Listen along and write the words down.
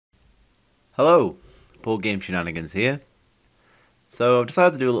Hello, Board Game Shenanigans here. So I've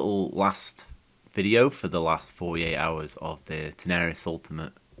decided to do a little last video for the last 48 hours of the Tanares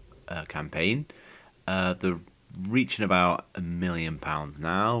Ultimate campaign. They're reaching about £1 million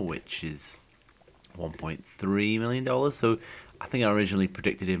now, which is $1.3 million. So I think I originally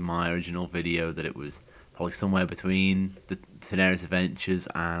predicted in my original video that it was probably somewhere between the Tanares Adventures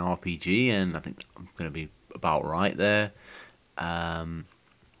and RPG, and I think I'm going to be about right there.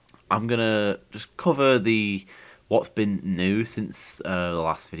 I'm gonna just cover the what's been new since the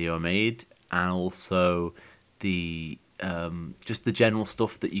last video I made, and also the just the general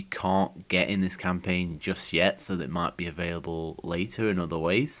stuff that you can't get in this campaign just yet, so that might be available later in other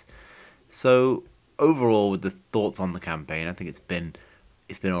ways. So overall, with the thoughts on the campaign, I think it's been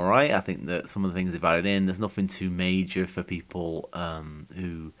alright. I think that some of the things they've added in, there's nothing too major for people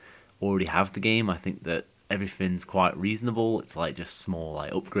who already have the game. I think that everything's quite reasonable. It's like just small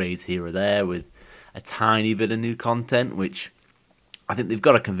like upgrades here or there with a tiny bit of new content, which I think they've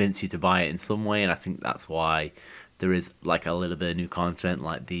got to convince you to buy it in some way, and I think that's why there is like a little bit of new content,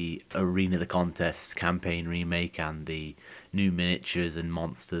 like the Arena the Contest campaign remake and the new miniatures and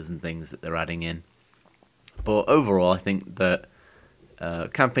monsters and things that they're adding in. But overall, I think that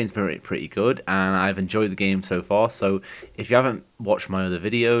campaign's been pretty good, and I've enjoyed the game so far. So if you haven't watched my other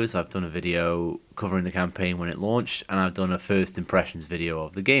videos, I've done a video covering the campaign when it launched, and I've done a first impressions video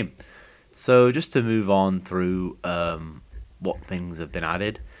of the game. So just to move on through what things have been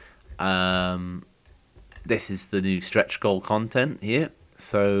added, this is the new stretch goal content here.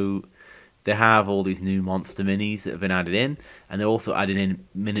 So they have all these new monster minis that have been added in, and they're also adding in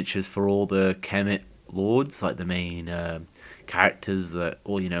miniatures for all the Kemet lords, like the main characters that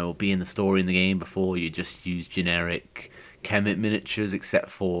will be in the story in the game. Before, you just use generic Kemet miniatures, except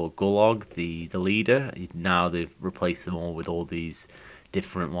for Gulog, the leader. Now they've replaced them all with all these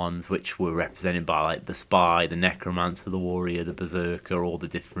different ones, which were represented by like the spy, the necromancer, the warrior, the berserker, all the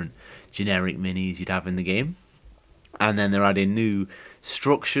different generic minis you'd have in the game. And then they're adding new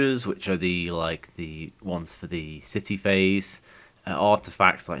structures, which are the ones for the city phase.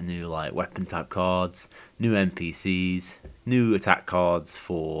 Artifacts like new like weapon type cards, new NPCs, new attack cards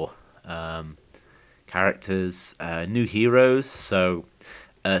for characters, new heroes. So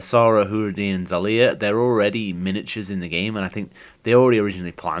Sarah, Huruddin, and Zalia, they're already miniatures in the game, and I think they already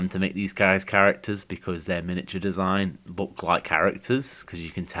originally planned to make these guys characters because their miniature design look like characters, because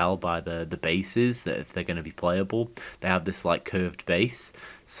you can tell by the bases that if they're going to be playable, they have this like curved base.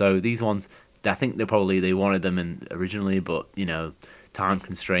 So these ones, I think they wanted them in originally, but time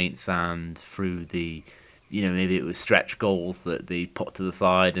constraints and through the maybe it was stretch goals that they put to the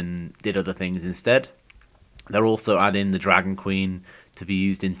side and did other things instead. They're also adding the Dragon Queen to be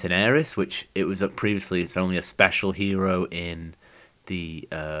used in Tanares, which it was previously it's only a special hero in the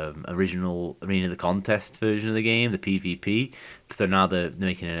original Arena of the Contest version of the game, the PvP. So now they're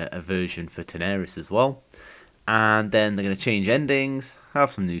making a version for Tanares as well. And then they're going to change endings,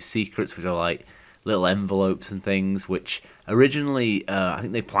 have some new secrets, which are like little envelopes and things, which originally, I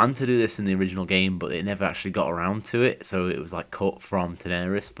think they planned to do this in the original game, but they never actually got around to it, so it was like cut from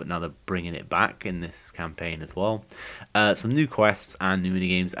Tanares, but now they're bringing it back in this campaign as well. Some new quests and new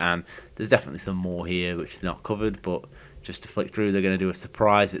minigames, and there's definitely some more here which is not covered, but just to flick through, they're going to do a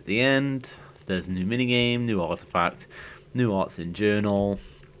surprise at the end. There's a new minigame, new artifact, new arts in journal,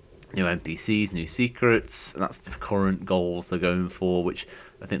 new NPCs, new secrets, and that's the current goals they're going for, which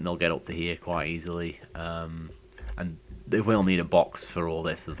I think they'll get up to here quite easily. And they will need a box for all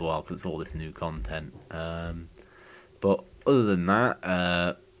this as well, because it's all this new content. But other than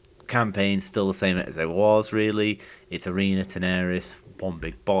that, campaign's still the same as it was, really. It's Arena, Tanares, one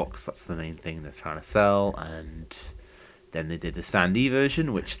big box, that's the main thing they're trying to sell. And then they did the standee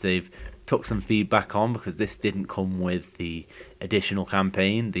version, which they've took some feedback on, because this didn't come with the additional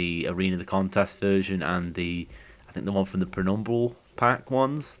campaign, the Arena the Contest version, and I think the one from the Penumbral pack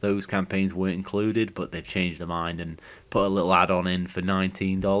ones. Those campaigns weren't included, but they've changed their mind and put a little add-on in for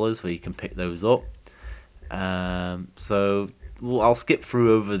 $19 where you can pick those up. So I'll skip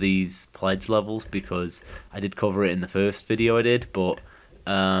through over these pledge levels because I did cover it in the first video I did, but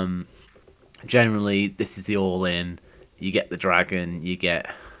generally this is the all-in. You get the dragon, you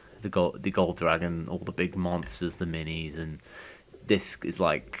get the gold dragon, all the big monsters, the minis, and this is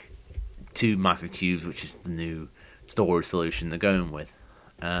like 2 massive cubes, which is the new storage solution they're going with.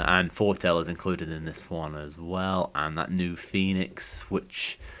 And Foretell is included in this one as well, and that new Phoenix,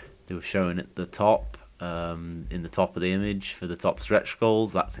 which they were showing at the top, in the top of the image for the top stretch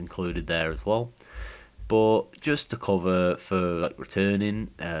goals, that's included there as well. But just to cover for like returning,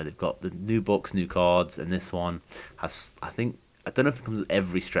 they've got the new books, new cards, and this one has, I think, don't know if it comes with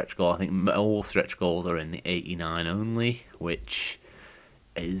every stretch goal. I think all stretch goals are in the 89 only, which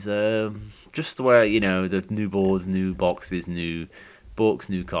is just where, you know, the new boards, new boxes, new books,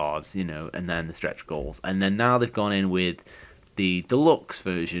 new cards, you know, and then the stretch goals. And then now they've gone in with the deluxe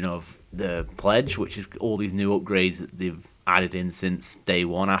version of the pledge, which is all these new upgrades that they've added in since day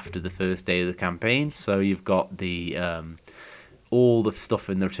one after the first day of the campaign. So you've got the all the stuff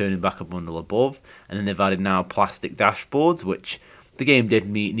in the returning backup bundle above, and then they've added now plastic dashboards, which the game did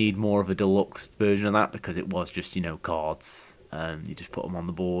need more of a deluxe version of that, because it was just, you know, cards. You just put them on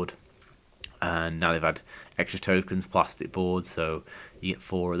the board, and now they've had extra tokens, plastic boards, so you get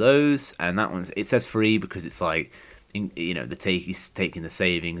 4 of those. And that one's, it says free because it's like, you know, he's taking the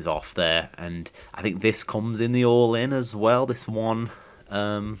savings off there. And I think this comes in the all-in as well, this one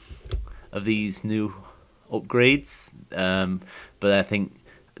of these new upgrades, but I think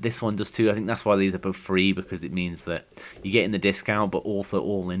this one does too. I think that's why these are both free, because it means that you're getting the discount, but also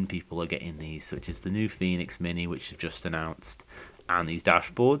all-in people are getting these, which is the new Phoenix Mini, which they've just announced, and these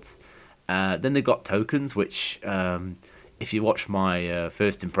dashboards. Then they've got tokens, which if you watch my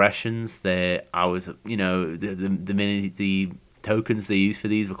first impressions, I was, you know, the tokens they use for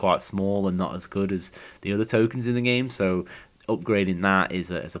these were quite small and not as good as the other tokens in the game. So upgrading that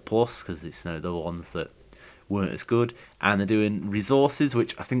is a plus, because it's, you know, the ones that weren't as good. And they're doing resources,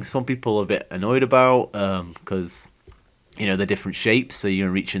 which I think some people are a bit annoyed about, because, you know, they're different shapes, so you're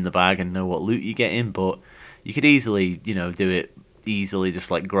gonna reach in the bag and know what loot you're getting. But you could easily, you know, do it easily,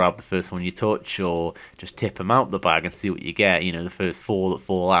 just like grab the first one you touch, or just tip them out the bag and see what you get. You know, the first 4 that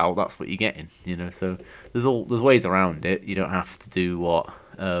fall out, that's what you're getting, you know. So there's ways around it. You don't have to do what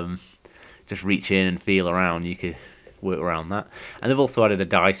just reach in and feel around. You could work around that. And they've also added a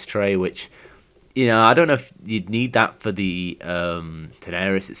dice tray, which, you know, I don't know if you'd need that for the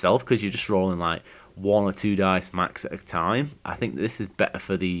Tanares itself, because you're just rolling like 1 or 2 dice max at a time. I think this is better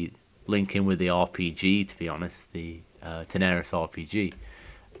for the linking with the RPG, to be honest, the Tanares RPG.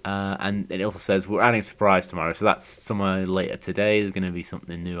 And it also says we're adding a surprise tomorrow, so that's somewhere later today. There's going to be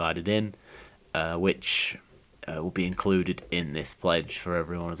something new added in, which will be included in this pledge for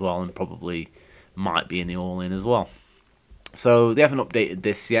everyone as well, and probably might be in the all-in as well. So they haven't updated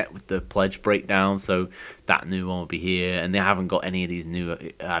this yet with the pledge breakdown, so that new one will be here, and they haven't got any of these new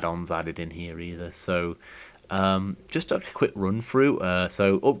add-ons added in here either. So just a quick run through.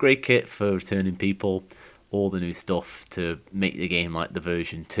 So upgrade kit for returning people, all the new stuff to make the game like the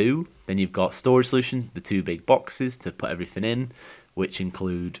version 2. Then you've got storage solution, the 2 big boxes to put everything in, which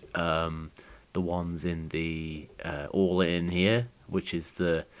include the ones in the all-in here, which is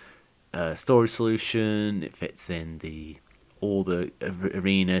the storage solution. It fits in all the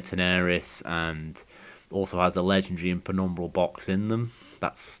Arena, Tanares, and also has the legendary and penumbral box in them.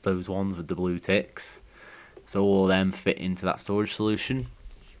 That's those ones with the blue ticks. So all of them fit into that storage solution.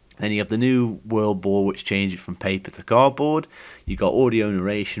 Then you have the new world board, which changes it from paper to cardboard. You've got audio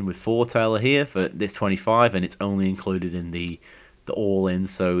narration with foreteller here for this 25, and it's only included in the all-in,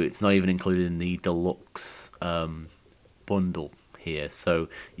 so it's not even included in the deluxe bundle here. So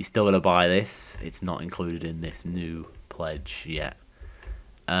you still got to buy this. It's not included in this new pledge yet.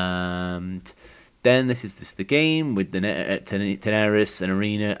 And then this is just the game with the Tanares and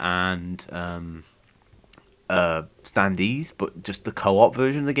Arena and standees, but just the co-op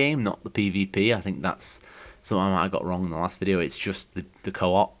version of the game, not the PvP. I think that's something I got wrong in the last video. It's just the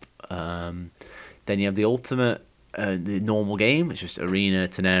co-op. Then you have the ultimate, the normal game. It's just Arena,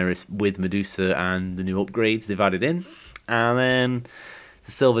 Tanares with Medusa and the new upgrades they've added in. And then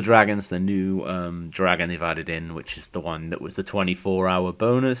the Silver Dragon's the new dragon they've added in, which is the one that was the 24-hour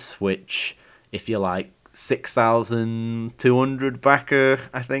bonus, which, if you like 6,200 backer,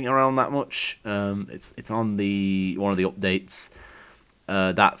 I think, around that much. It's on one of the updates.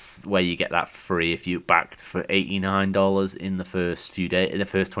 That's where you get that for free if you backed for $89 in the first few days, in the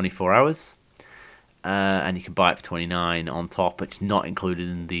first 24 hours. And you can buy it for $29 on top. It's not included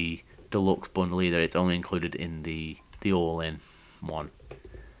in the deluxe bundle either. It's only included in the all-in one.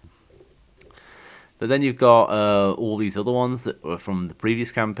 But then you've got all these other ones that were from the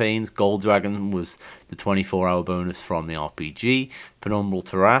previous campaigns. Gold Dragon was the 24-hour bonus from the RPG. Penumbral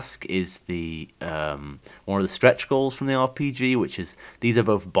Tarask is the one of the stretch goals from the RPG, which is, these are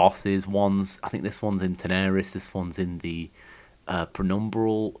both bosses. I think this one's in Tanares, this one's in the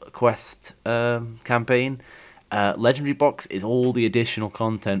Penumbral Quest campaign. Legendary Box is all the additional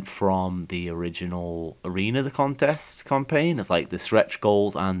content from the original Arena, the contest campaign. It's like the stretch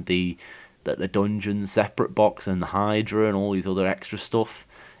goals and the dungeon separate box and the Hydra and all these other extra stuff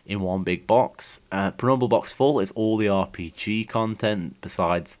in one big box. Penumbral Box Full is all the RPG content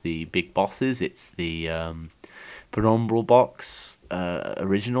besides the big bosses. It's the Penumbral box,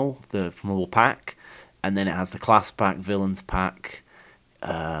 original, the Penumbral pack, and then it has the class pack, villains pack,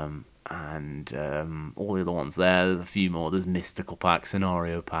 and all the other ones there. There's a few more. There's mystical pack,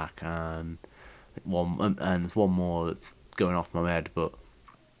 scenario pack, and there's one more that's going off my head, but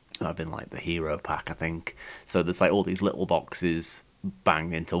I've been like the hero pack, I think. So there's like all these little boxes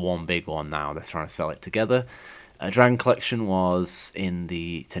banged into one big one now. They're trying to sell it together. Dragon Collection was in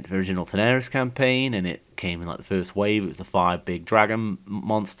the original Tanares campaign, and it came in like the first wave. It was the 5 big dragon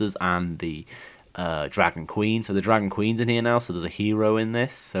monsters and the Dragon Queen. So the Dragon Queen's in here now, so there's a hero in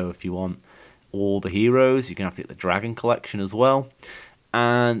this. So if you want all the heroes, you're going to have to get the Dragon Collection as well.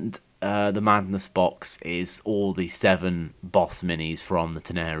 And the Madness box is all the 7 boss minis from the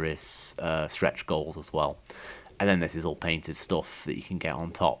Tanares stretch goals as well. And then this is all painted stuff that you can get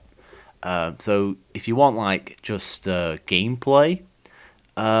on top. So if you want like just gameplay,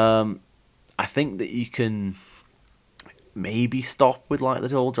 I think that you can maybe stop with like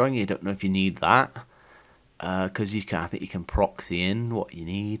the old dragon. You don't know if you need that, because I think you can proxy in what you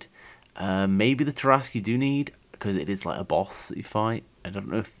need. Maybe the Tarrasque you do need, because it is like a boss that you fight. I don't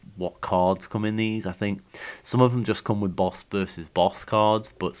know what cards come in these. I think some of them just come with boss versus boss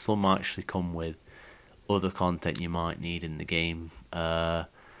cards, but some actually come with other content you might need in the game.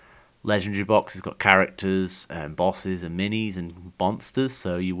 Legendary box has got characters and bosses and minis and monsters,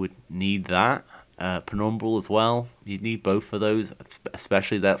 so you would need that. Penumbral as well, you'd need both of those,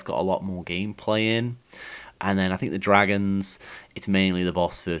 especially that's got a lot more gameplay in. And then I think the dragons, it's mainly the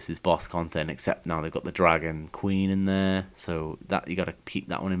boss versus boss content, except now they've got the Dragon Queen in there, so that you got to keep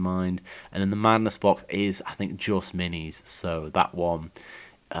that one in mind. And then the Madness box is, I think, just minis, so that one,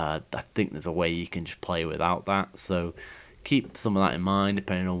 I think there's a way you can just play without that, so keep some of that in mind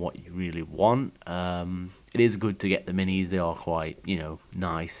depending on what you really want. It is good to get the minis, they are quite,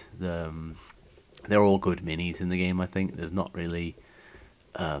 nice. They're all good minis in the game, I think. There's not really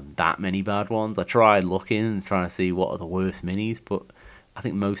that many bad ones. I tried looking and trying to see what are the worst minis, but I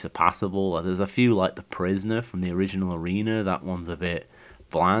think most are passable. There's a few like the Prisoner from the original Arena, that one's a bit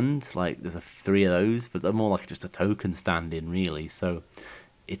bland. Like there's 3 of those, but they're more like just a token stand-in really, so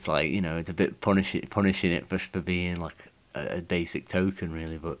it's like, it's a bit punishing it for being like a basic token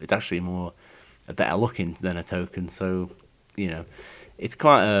really, but it's actually more a better looking than a token, so it's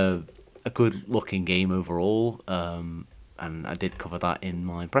quite a good looking game overall, and I did cover that in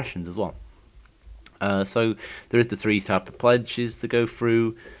my impressions as well. So there is the 3 type of pledges to go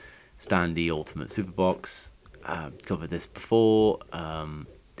through. Standy Ultimate Superbox, covered this before.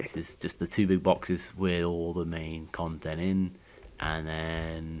 This is just the 2 big boxes with all the main content in, and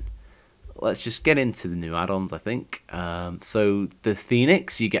then let's just get into the new add-ons, I think. So the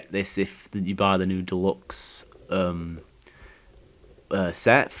Phoenix, you get this if you buy the new deluxe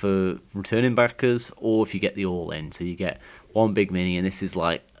set for returning backers, or if you get the all-in. So you get 1 big mini, and this is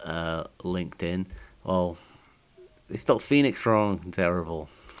like linked in. Well, they spelled Phoenix wrong. Terrible.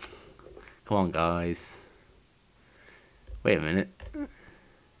 Come on, guys. Wait a minute.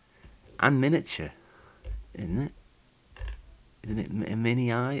 And miniature, isn't it? Isn't it a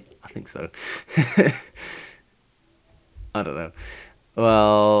mini eye? I think so. I don't know.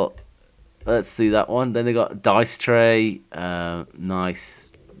 Well, let's see that one. Then they got a dice tray.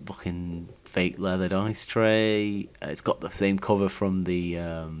 Nice looking fake leather dice tray. It's got the same cover from the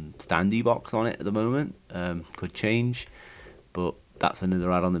standy box on it at the moment. Could change, but that's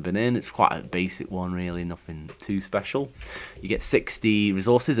another add-on they've been in. It's quite a basic one really, nothing too special. You get 60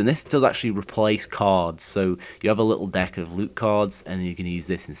 resources, and this does actually replace cards. So you have a little deck of loot cards, and you can use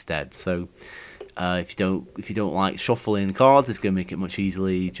this instead. So if you don't like shuffling cards, it's going to make it much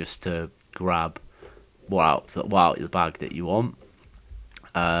easily just to grab what out the bag that you want.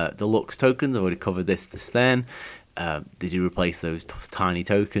 Deluxe tokens, I've already covered this then. They do replace those tiny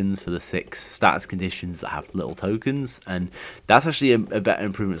tokens for the 6 status conditions that have little tokens, and that's actually a better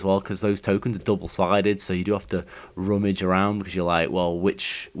improvement as well, because those tokens are double-sided, so you do have to rummage around, because you're like, well,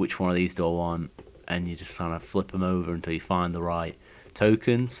 which one of these do I want, and you just kind of flip them over until you find the right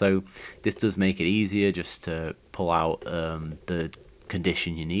token. So this does make it easier just to pull out the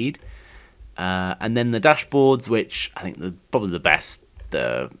condition you need. And then the dashboards, which I think are probably the best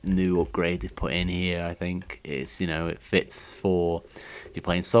new upgrade they've put in here. I think it's, it fits for if you're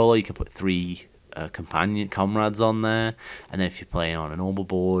playing solo, you can put 3 comrades on there, and then if you're playing on a normal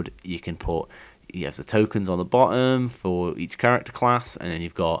board, you have the tokens on the bottom for each character class, and then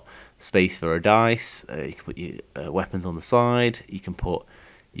you've got space for a dice. You can put your weapons on the side, you can put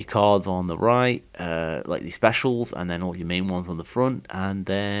your cards on the right, like these specials, and then all your main ones on the front, and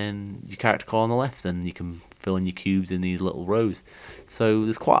then your character card on the left, and you can fill in your cubes in these little rows. So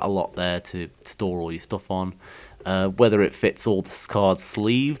there's quite a lot there to store all your stuff on. Whether it fits all the cards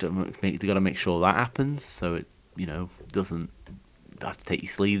sleeved, they got to make sure that happens, so it doesn't have to take your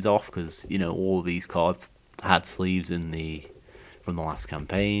sleeves off, because all of these cards had sleeves from the last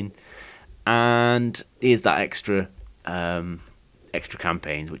campaign. And here's that extra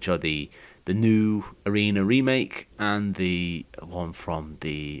campaigns, which are the new Arena remake and the one from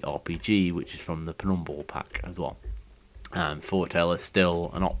the RPG, which is from the Penumbral pack as well. Foretell is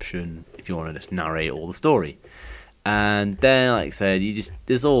still an option if you want to just narrate all the story. And then, like I said,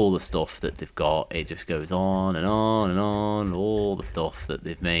 there's all the stuff that they've got. It just goes on and on and on, all the stuff that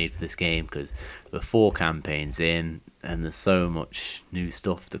they've made for this game, because there are 4 campaigns in, and there's so much new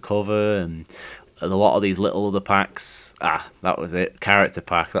stuff to cover, and a lot of these little other packs. That was it. Character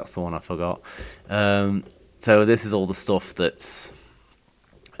pack, that's the one I forgot. So this is all the stuff that's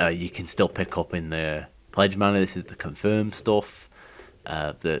you can still pick up in the Pledge Manor. This is the confirmed stuff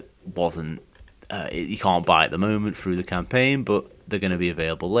that wasn't. You can't buy at the moment through the campaign, but they're going to be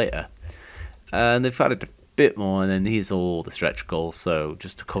available later. And they've added a bit more, and then here's all the stretch goals. So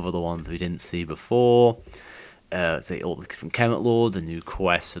just to cover the ones we didn't see before, say all the different Kemet Lords, a new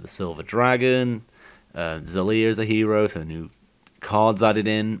quest for the Silver Dragon, Zalia is a hero, so new cards added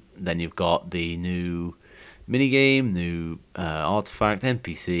in. Then you've got the new minigame, new artifact,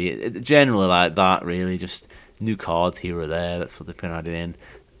 NPC, generally like that really, just new cards here or there, that's what they've been added in.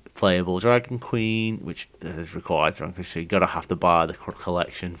 Playable Dragon Queen, which is required, so you've got to have to buy the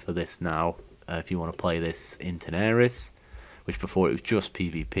collection for this now if you want to play this in Tanares, which before it was just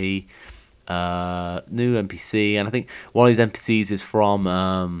PvP. New NPC, and I think one of these NPCs is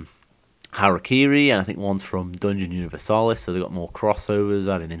from Harakiri, and I think one's from Dungeon Universalis, so they've got more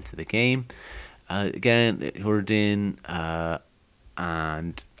crossovers added into the game. Again, Hurdin,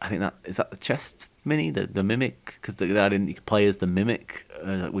 and I think is that the chest mini, the mimic, because you can play as the mimic,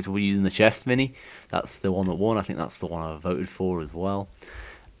 which we're using the chest mini. That's the one that won. I think that's the one I voted for as well.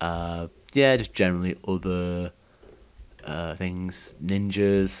 Yeah, just generally other things,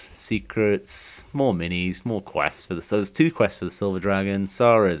 ninjas, secrets, more minis, more quests so there's 2 quests for the Silver Dragon,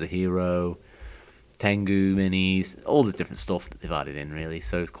 Sara as a hero, Tengu minis, all the different stuff that they've added in really.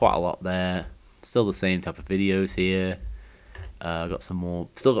 So there's quite a lot there. Still the same type of videos here. Got some more.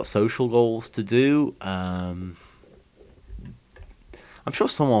 Still got social goals to do. I'm sure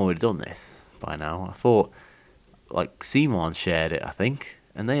someone would have done this by now. I thought, like, Simon shared it, I think,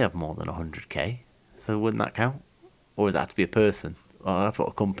 and they have more than 100k. So wouldn't that count? Or does that have to be a person? Oh, I thought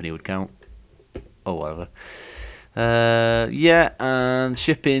a company would count. Oh, whatever. Yeah, and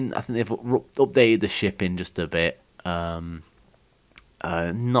shipping. I think they've updated the shipping just a bit.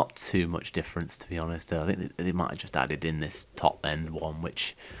 Not too much difference, to be honest. I think they might have just added in this top end one,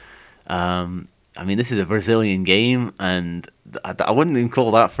 which, I mean, this is a Brazilian game, and I wouldn't even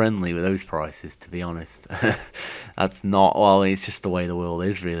call that friendly with those prices, to be honest. That's not, well, it's just the way the world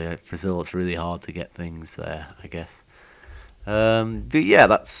is, really. Brazil, it's really hard to get things there, I guess. But yeah,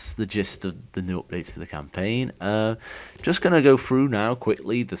 that's the gist of the new updates for the campaign. Just going to go through now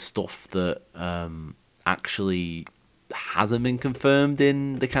quickly the stuff that actually hasn't been confirmed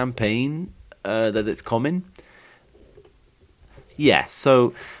in the campaign that it's coming. Yeah,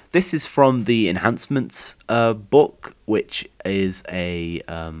 so this is from the enhancements book, which is a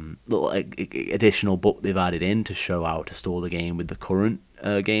little additional book they've added in to show how to store the game with the current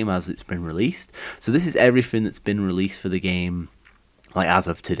game as it's been released. So this is everything that's been released for the game, like as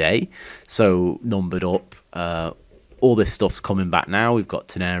of today. So numbered up. All this stuff's coming back now. We've got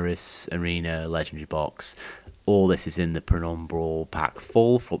Tanares, Arena, Legendary Box. All this is in the Penumbral pack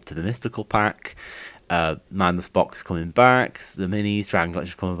full, up to the Mystical pack. Madness Box coming back. The minis, Dragon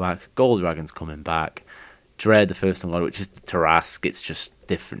Collection's coming back. Gold Dragon's coming back. Dread, the first one, which is the Tarask. It's just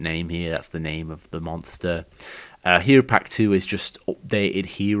different name here. That's the name of the monster. Hero Pack 2 is just updated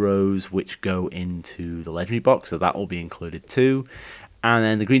heroes which go into the Legendary Box, so that will be included too. And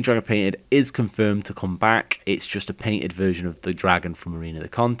then the Green Dragon Painted is confirmed to come back. It's just a painted version of the dragon from Arena the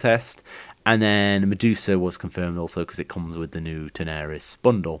Contest. And then Medusa was confirmed also because it comes with the new Tanares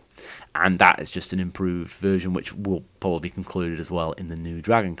bundle. And that is just an improved version which will probably be included as well in the new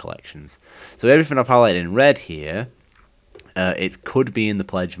Dragon collections. So everything I've highlighted in red here, it could be in the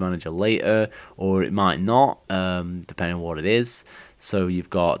Pledge Manager later, or it might not, depending on what it is. So you've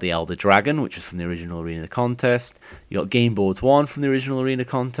got the Elder Dragon, which is from the original Arena Contest. You've got Game Boards 1 from the original Arena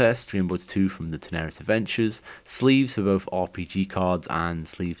Contest, Game Boards 2 from the Tanares Adventures, sleeves for both RPG cards and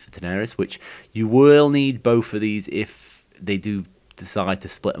sleeves for Tanares, which you will need both of these if they do decide to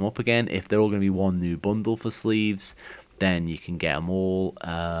split them up again. If they're all going to be one new bundle for sleeves, then you can get them all.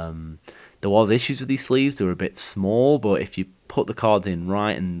 There was issues with these sleeves. They were a bit small, but if you put the cards in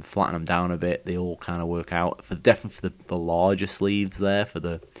right and flatten them down a bit, they all kind of work out. Definitely for the larger sleeves there, for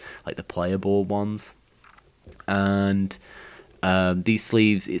the player board ones. And these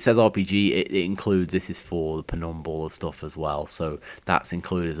sleeves, it says RPG, it includes, this is for the Penumbral stuff as well, so that's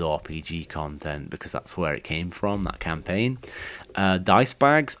included as RPG content because that's where it came from, that campaign. Dice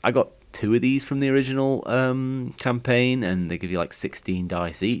bags, I got 2 of these from the original campaign, and they give you like 16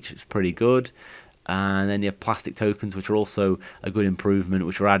 dice each. It's pretty good. And then you have plastic tokens, which are also a good improvement,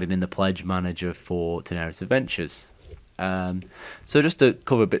 which were added in the Pledge Manager for Tanares Adventures. So just to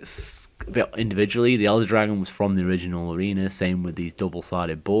cover a bit individually, the Elder Dragon was from the original arena, same with these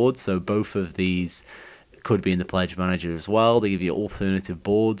double-sided boards, so both of these could be in the Pledge Manager as well. They give you alternative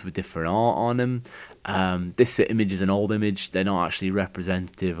boards with different art on them. This image is an old image. They're not actually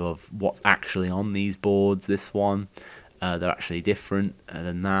representative of what's actually on these boards, this one. They're actually different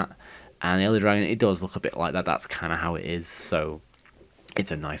than that. And the Elder Dragon, it does look a bit like that. That's kind of how it is, so it's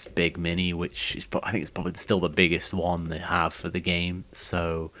a nice big mini, which is, I think it's probably still the biggest one they have for the game.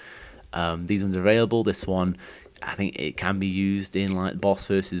 So these ones are available. This one, I think it can be used in like boss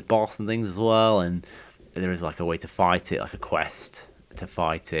versus boss and things as well. And there is like a way to fight it, like a quest to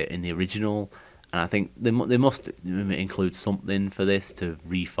fight it in the original. And I think they must include something for this to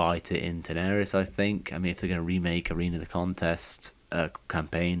refight it in Tanares, I think. I mean, if they're going to remake Arena of the Contest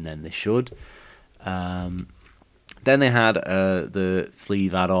campaign, then they should. Then they had the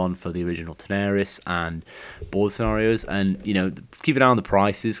sleeve add-on for the original Tanares and board scenarios, and keep an eye on the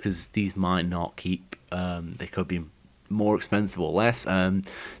prices because these might not keep. They could be more expensive or less.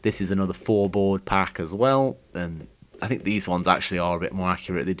 This is another 4-board pack as well, and I think these ones actually are a bit more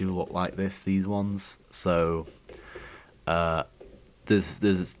accurate. They do look like this, these ones. So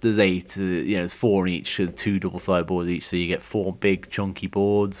there's 8, there's 4 in each, 2 double-sided boards each, so you get 4 big chunky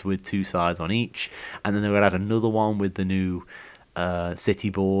boards with 2 sides on each, and then they're going to add another one with the new city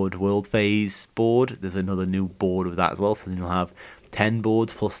board, world phase board. There's another new board with that as well, so then you'll have 10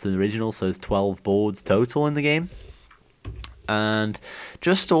 boards plus the original, so there's 12 boards total in the game. And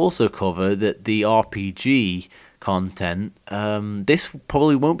just to also cover that the RPG content, this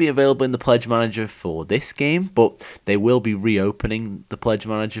probably won't be available in the Pledge Manager for this game, but they will be reopening the Pledge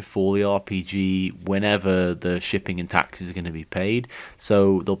Manager for the RPG whenever the shipping and taxes are going to be paid.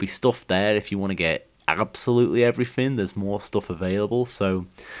 So there'll be stuff there if you want to get absolutely everything. There's more stuff available. So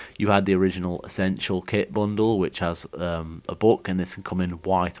you had the original Essential Kit bundle, which has a book, and this can come in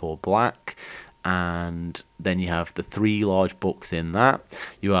white or black. And then you have the 3 large books in that.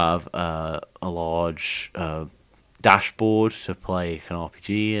 You have a large dashboard to play an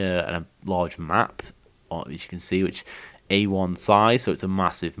RPG, and a large map, as you can see, which A1 size, so it's a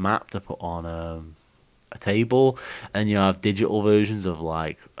massive map to put on a table. And you have digital versions of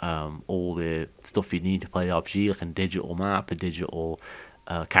like all the stuff you need to play the RPG, like a digital map, a digital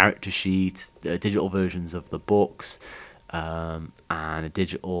character sheet, digital versions of the books, and a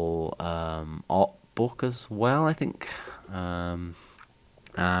digital art book as well, I think.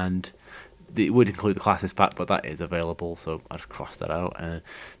 And it would include the classes pack, but that is available, so I'd cross that out.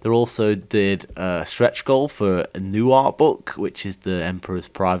 They also did a stretch goal for a new art book, which is the Emperor's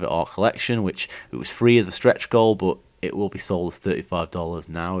Private Art Collection, which it was free as a stretch goal, but it will be sold as $35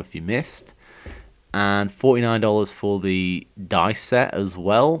 now if you missed. And $49 for the dice set as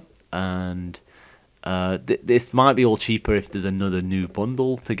well. And this might be all cheaper if there's another new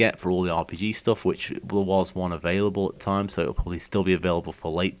bundle to get for all the RPG stuff, which there was one available at the time, so it'll probably still be available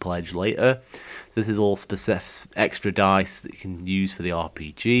for late pledge later. So this is all specific extra dice that you can use for the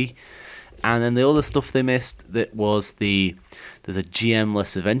RPG. And then the other stuff they missed, there's a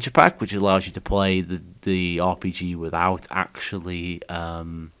GM-less adventure pack, which allows you to play the RPG without actually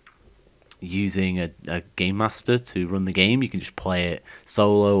using a game master to run the game. You can just play it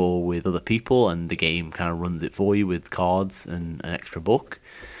solo or with other people, and the game kind of runs it for you with cards and an extra book.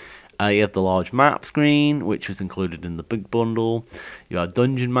 You have the large map screen, which was included in the big bundle. You have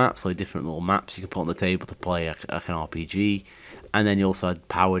dungeon maps, like different little maps you can put on the table to play like an RPG. And then you also had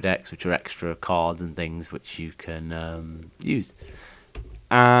power decks, which are extra cards and things which you can use.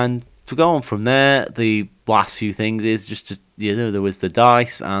 And to go on from there, the last few things is just there was the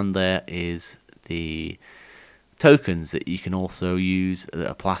dice, and there is the tokens that you can also use that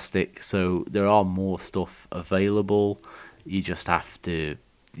are plastic. So there are more stuff available. You just have to,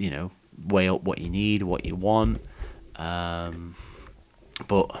 weigh up what you need, what you want. But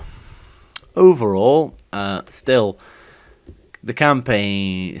overall, still, the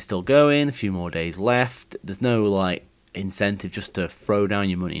campaign is still going. A few more days left. There's no incentive just to throw down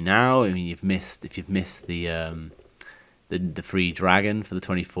your money now. I mean, if you've missed the the free dragon for the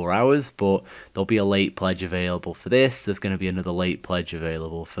 24 hours, but there'll be a late pledge available for this. There's going to be another late pledge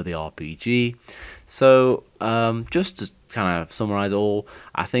available for the RPG. So just to kind of summarize it all,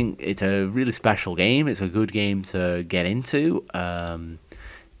 I think it's a really special game. It's a good game to get into.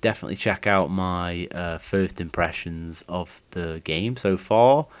 Definitely check out my first impressions of the game so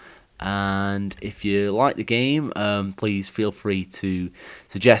far. And if you like the game, please feel free to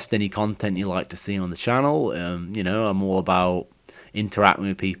suggest any content you'd like to see on the channel. You know, I'm all about interacting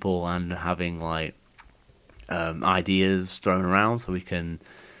with people and having like ideas thrown around so I can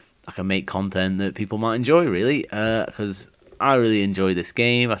make content that people might enjoy, really, because I really enjoy this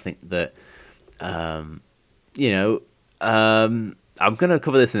game. I think that you know, I'm gonna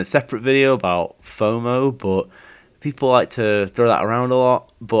cover this in a separate video about FOMO, but people like to throw that around a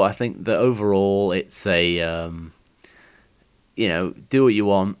lot. But I think that overall it's a you know, do what you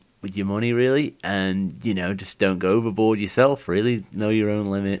want with your money, really, and you know, just don't go overboard yourself. Really know your own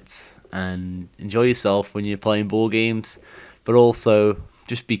limits and enjoy yourself when you're playing board games, but also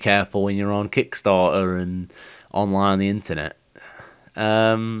just be careful when you're on Kickstarter and online on the internet.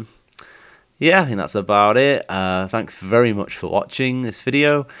 Yeah, I think that's about it. Thanks very much for watching this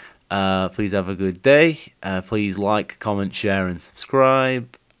video. Please have a good day. Please like, comment, share, and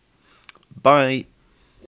subscribe. Bye.